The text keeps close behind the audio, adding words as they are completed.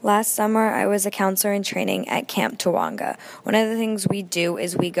Last summer, I was a counselor in training at Camp Tawonga. One of the things we do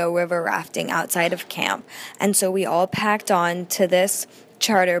is we go river rafting outside of camp. And so we all packed on to this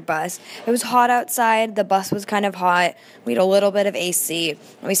charter bus. It was hot outside. The bus was kind of hot. We had a little bit of AC.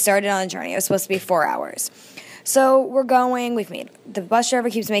 And we started on a journey. It was supposed to be 4 hours. So we're going. The bus driver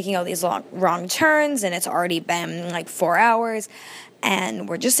keeps making all these wrong turns, and it's already been like 4 hours. And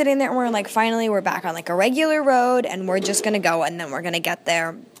we're just sitting there, and we're like, finally, we're back on like a regular road, and we're just going to go, and then we're going to get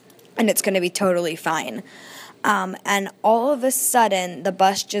there, and it's going to be totally fine. And all of a sudden, the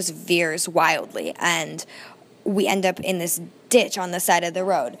bus just veers wildly, and we end up in this ditch on the side of the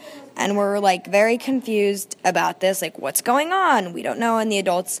road. And we're like very confused about this, like what's going on? We don't know, and the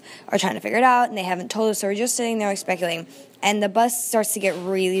adults are trying to figure it out, and they haven't told us, so we're just sitting there speculating. And the bus starts to get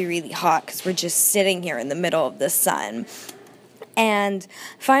really, really hot because we're just sitting here in the middle of the sun. And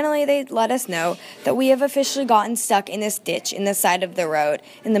finally, they let us know that we have officially gotten stuck in this ditch in the side of the road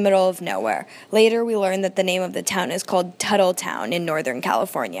in the middle of nowhere. Later, we learned that the name of the town is called Tuttletown in Northern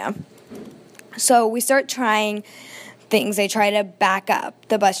California. So we start trying things. They try to back up.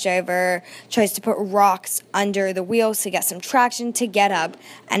 The bus driver tries to put rocks under the wheels to get some traction to get up,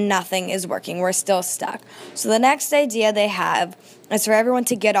 and nothing is working. We're still stuck. So the next idea they have is for everyone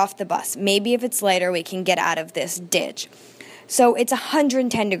to get off the bus. Maybe if it's lighter, we can get out of this ditch. So it's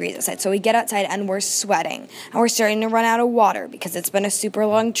 110 degrees outside, so we get outside and we're sweating, and we're starting to run out of water because it's been a super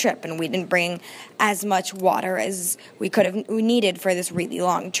long trip and we didn't bring as much water as we needed for this really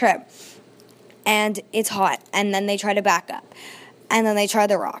long trip. And it's hot, and then they try to back up, and then they try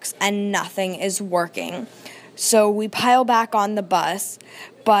the rocks, and nothing is working. So we pile back on the bus,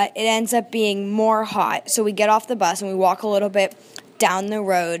 but it ends up being more hot, so we get off the bus and we walk a little bit down the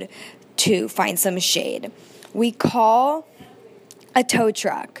road to find some shade. We call a tow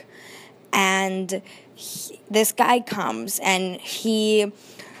truck, and this guy comes, and he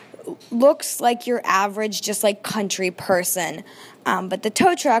looks like your average, just like country person, but the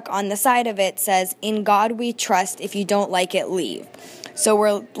tow truck on the side of it says, "In God we trust, if you don't like it, leave." So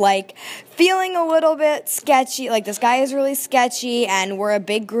we're like feeling a little bit sketchy, like this guy is really sketchy, and we're a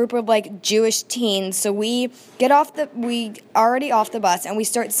big group of like Jewish teens, so we already off the bus, and we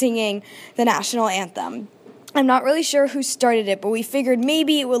start singing the national anthem. I'm not really sure who started it, but we figured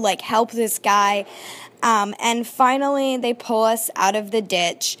maybe it would, like, help this guy. And finally, they pull us out of the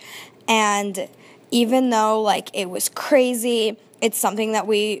ditch. And even though, like, it was crazy, it's something that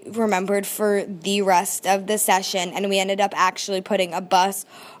we remembered for the rest of the session. And we ended up actually putting a bus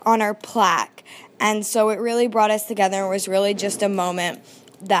on our plaque. And so it really brought us together. It was really just a moment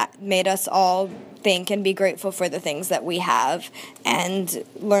that made us all think and be grateful for the things that we have and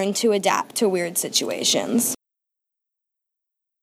learn to adapt to weird situations.